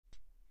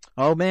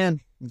Oh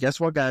man,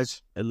 guess what,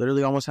 guys? It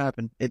literally almost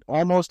happened. It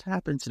almost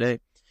happened today,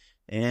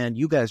 and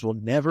you guys will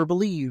never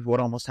believe what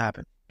almost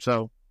happened.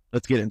 So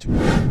let's get into it.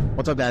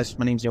 What's up, guys?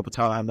 My name is Neil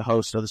Patel. I'm the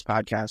host of this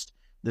podcast.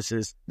 This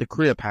is the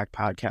Career Pack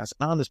Podcast.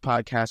 And on this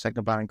podcast, I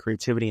combine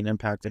creativity and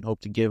impact and hope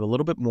to give a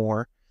little bit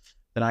more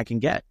than I can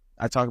get.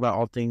 I talk about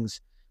all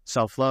things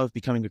self-love,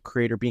 becoming a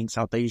creator, being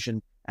South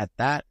Asian at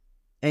that,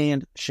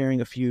 and sharing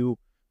a few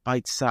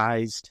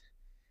bite-sized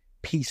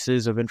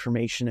pieces of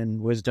information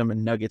and wisdom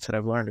and nuggets that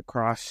I've learned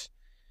across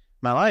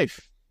my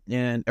life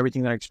and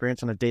everything that I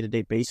experience on a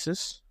day-to-day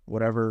basis.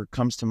 Whatever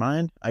comes to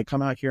mind, I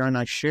come out here and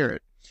I share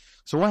it.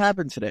 So what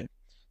happened today?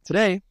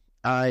 Today,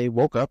 I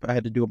woke up. I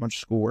had to do a bunch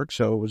of schoolwork,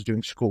 so I was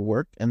doing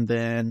schoolwork, and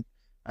then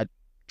I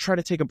tried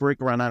to take a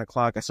break around 9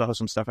 o'clock. I still have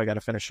some stuff I got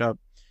to finish up,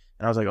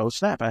 and I was like, oh,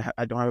 snap,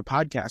 I don't have a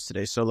podcast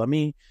today, so let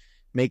me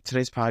make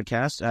today's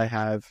podcast. I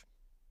have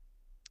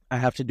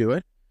to do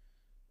it.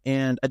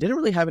 And I didn't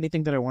really have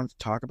anything that I wanted to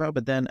talk about,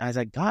 but then as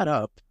I got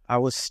up, I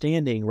was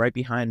standing right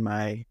behind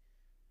my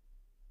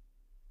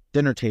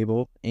dinner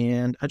table,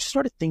 and I just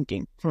started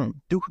thinking,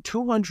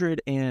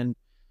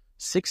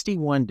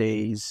 261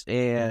 days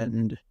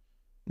and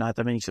not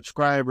that many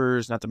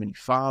subscribers, not that many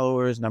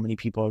followers, not many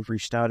people have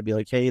reached out to be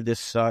like, hey,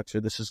 this sucks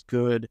or this is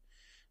good.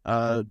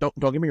 Don't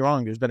get me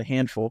wrong, there's been a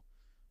handful.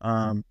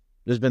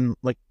 There's been,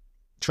 like,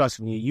 trust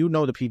me, you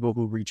know the people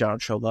who reach out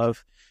and show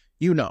love,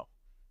 you know.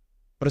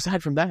 But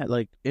aside from that,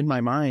 like, in my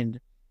mind,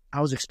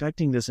 I was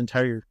expecting this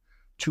entire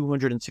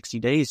 260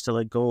 days to,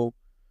 like, go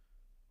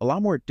a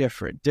lot more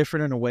different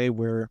in a way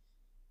where I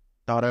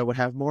thought I would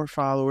have more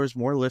followers,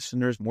 more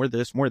listeners, more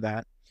this, more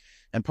that.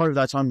 And part of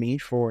that's on me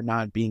for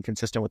not being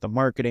consistent with the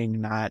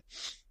marketing, not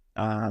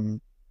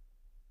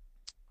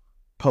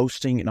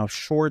posting enough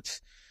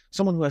shorts.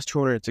 Someone who has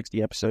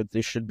 260 episodes,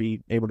 they should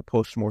be able to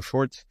post more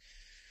shorts.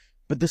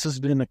 But this has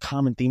been a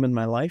common theme in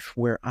my life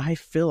where I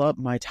fill up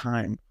my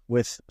time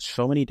with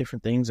so many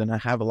different things, and I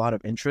have a lot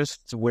of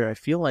interests where I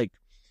feel like,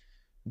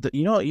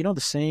 you know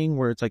the saying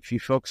where it's like, if you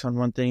focus on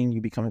one thing,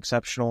 you become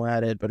exceptional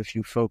at it, but if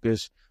you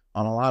focus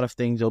on a lot of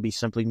things, you'll be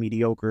simply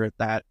mediocre at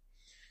that.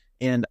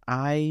 And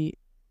I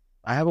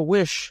have a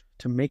wish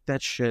to make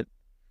that shit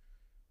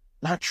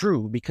not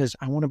true, because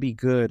I want to be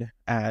good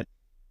at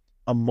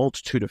a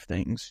multitude of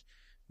things: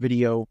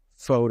 video,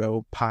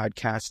 photo,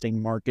 podcasting,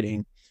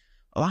 marketing,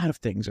 a lot of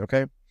things,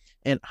 okay?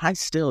 And I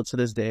still, to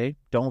this day,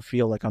 don't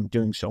feel like I'm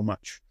doing so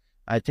much.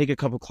 I take a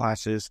couple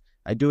classes.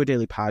 I do a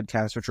daily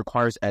podcast, which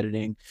requires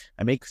editing.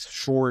 I make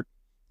short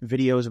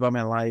videos about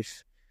my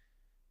life.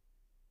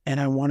 And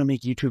I want to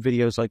make YouTube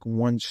videos like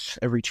once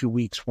every 2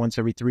 weeks, once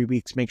every 3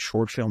 weeks, make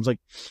short films. Like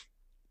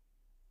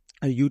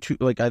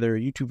either a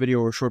YouTube video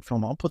or a short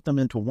film, I'll put them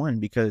into one,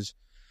 because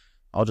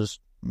I'll just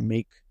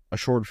make a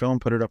short film,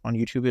 put it up on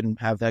YouTube, and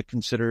have that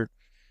considered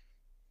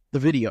the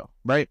video,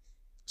 right?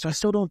 So I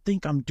still don't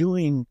think I'm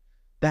doing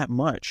that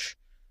much.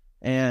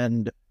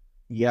 And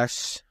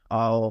yes,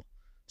 I'll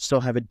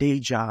still have a day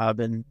job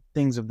and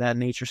things of that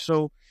nature.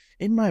 So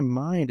in my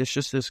mind, it's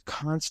just this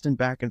constant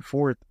back and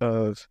forth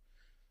of,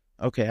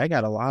 okay, I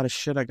got a lot of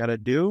shit I got to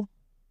do,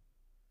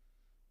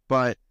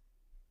 but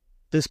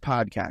this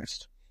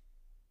podcast,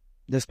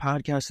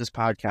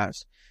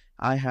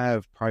 I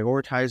have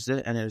prioritized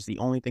it, and it is the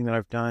only thing that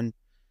I've done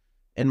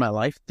in my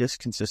life this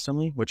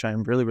consistently, which I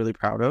am really, really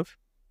proud of.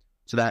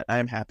 So that I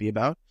am happy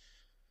about.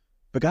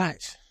 But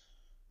guys,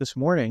 this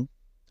morning,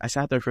 I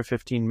sat there for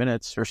 15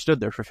 minutes, or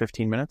stood there for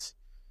 15 minutes,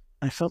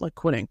 and I felt like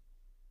quitting.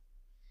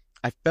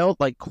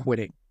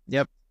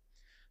 Yep.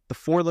 The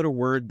 4-letter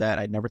word that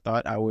I never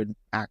thought I would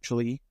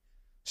actually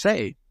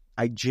say.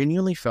 I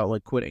genuinely felt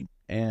like quitting.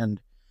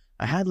 And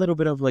I had a little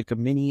bit of like a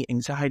mini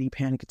anxiety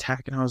panic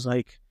attack, and I was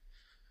like,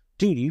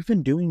 dude, you've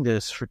been doing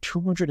this for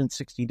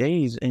 260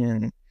 days,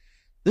 and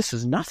this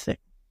is nothing.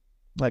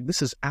 Like,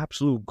 this is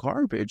absolute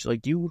garbage.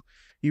 Like, you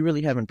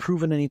really haven't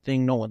proven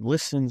anything. No one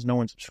listens. No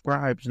one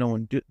subscribes. No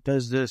one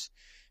does this.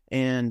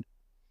 And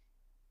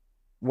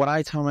what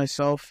I tell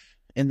myself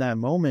in that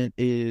moment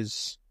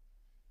is,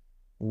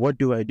 what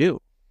do I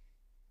do?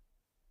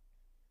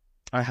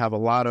 I have a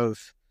lot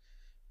of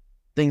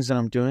things that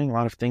I'm doing, a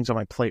lot of things on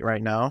my plate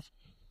right now.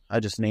 I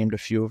just named a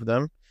few of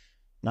them,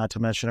 not to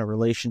mention a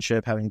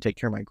relationship, having to take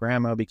care of my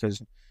grandma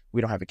because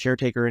we don't have a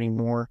caretaker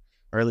anymore,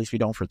 or at least we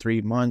don't for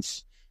 3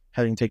 months.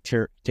 Having to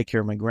take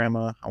care of my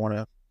grandma. I want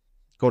to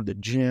go to the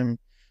gym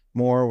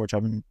more, which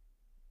I've been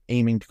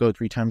aiming to go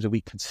 3 times a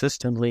week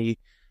consistently.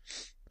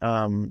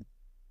 So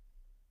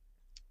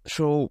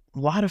a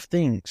lot of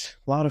things,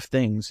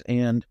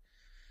 and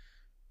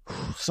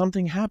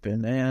something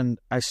happened, and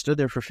I stood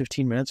there for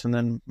 15 minutes, and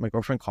then my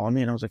girlfriend called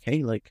me, and I was like,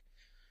 hey, like,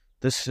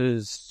 this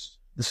is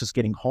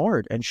getting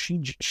hard. And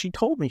she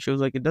told me, she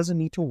was like, it doesn't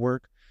need to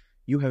work.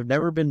 You have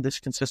never been this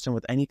consistent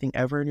with anything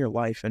ever in your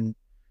life, and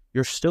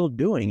you're still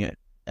doing it.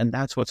 And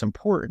that's what's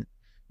important.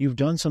 You've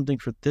done something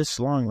for this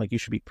long, like, you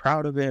should be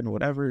proud of it and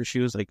whatever. She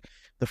was like,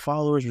 the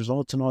followers,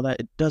 results, and all that,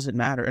 it doesn't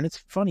matter. And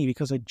it's funny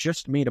because I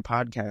just made a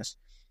podcast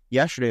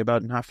yesterday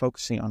about not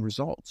focusing on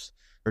results,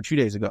 or 2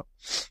 days ago.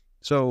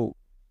 So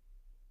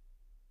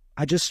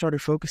I just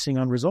started focusing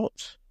on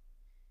results.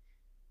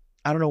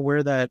 I don't know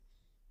where that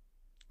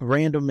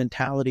random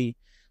mentality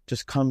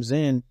just comes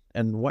in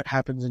and what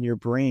happens in your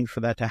brain for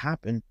that to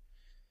happen.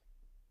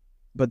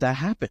 But that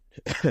happened.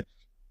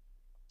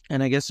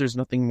 And I guess there's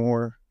nothing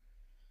more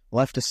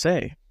left to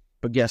say.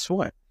 But guess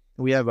what?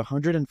 We have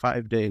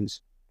 105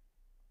 days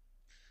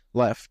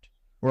left,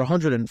 or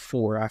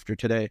 104 after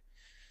today,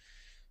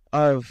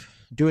 of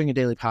doing a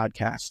daily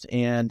podcast.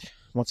 And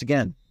once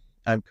again,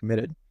 I'm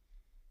committed.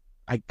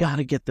 I got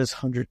to get this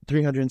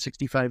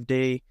 365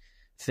 day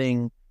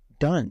thing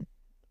done.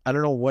 I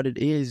don't know what it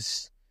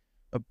is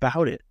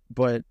about it,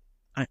 but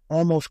I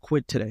almost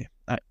quit today.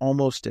 I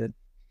almost did.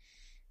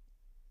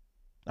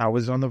 I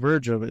was on the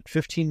verge of it.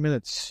 15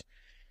 minutes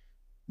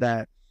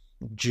that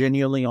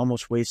genuinely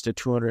almost wasted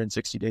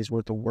 260 days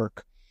worth of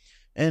work.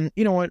 And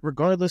you know what?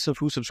 Regardless of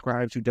who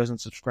subscribes, who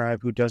doesn't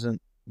subscribe, who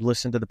doesn't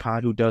listen to the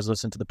pod, who does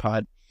listen to the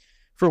pod,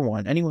 for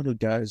one, anyone who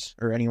does,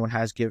 or anyone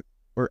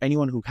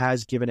who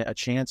has given it a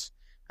chance,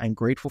 I'm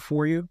grateful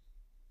for you,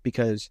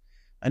 because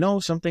I know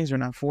some things are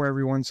not for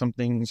everyone, some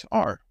things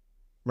are,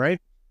 right?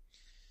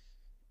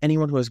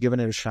 Anyone who has given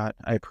it a shot,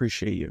 I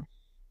appreciate you.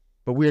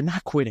 But we are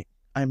not quitting.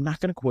 I'm not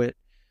going to quit.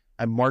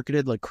 I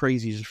marketed like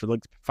crazy just for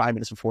like 5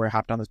 minutes before I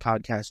hopped on this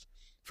podcast.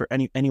 For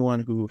anyone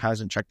who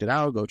hasn't checked it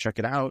out, go check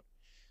it out.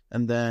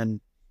 And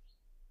then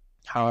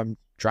how I'm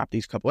dropped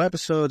these couple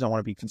episodes. I want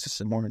to be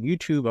consistent more on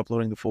YouTube,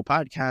 uploading the full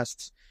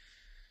podcasts.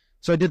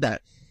 So I did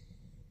that.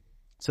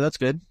 So that's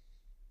good.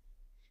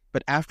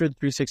 But after the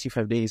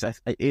 365 days,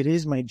 it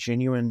is my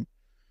genuine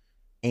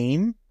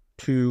aim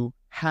to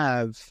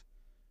have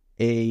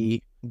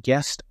a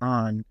guest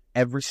on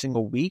every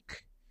single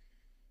week.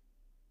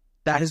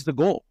 That is the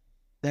goal.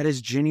 That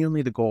is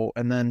genuinely the goal.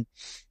 And then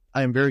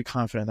I am very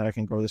confident that I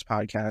can grow this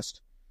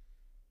podcast,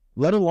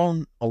 let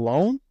alone,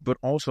 but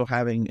also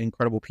having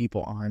incredible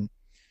people on,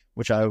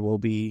 which I will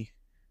be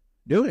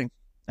doing.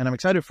 And I'm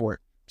excited for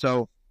it.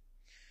 So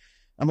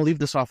I'm going to leave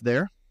this off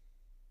there.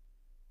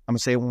 I'm going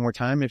to say it one more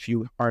time. If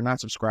you are not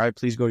subscribed,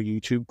 please go to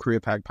YouTube,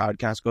 Korea Pack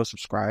Podcast. Go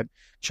subscribe.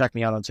 Check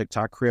me out on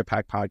TikTok, Korea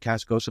Pack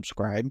Podcast. Go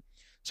subscribe.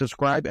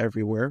 Subscribe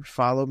everywhere.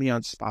 Follow me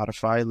on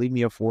Spotify. Leave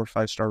me a 4 or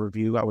 5 star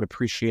review. I would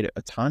appreciate it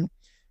a ton.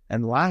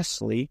 And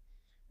lastly,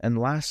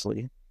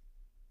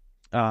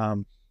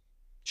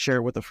 share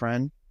it with a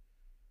friend.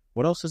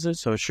 What else is it?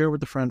 So share it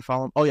with a friend.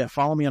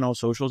 Follow me on all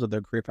socials at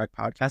the Korea Pack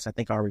Podcast. I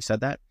think I already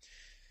said that.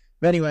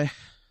 But anyway,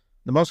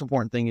 the most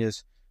important thing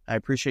is I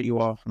appreciate you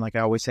all. And like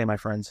I always say, my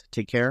friends,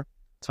 take care.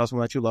 Tell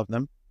someone that you love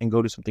them and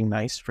go do something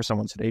nice for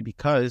someone today,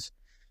 because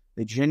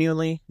they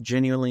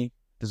genuinely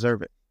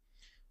deserve it.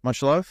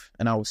 Much love,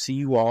 and I will see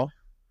you all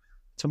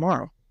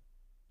tomorrow.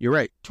 You're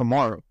right,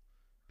 tomorrow.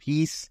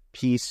 Peace,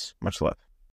 much love.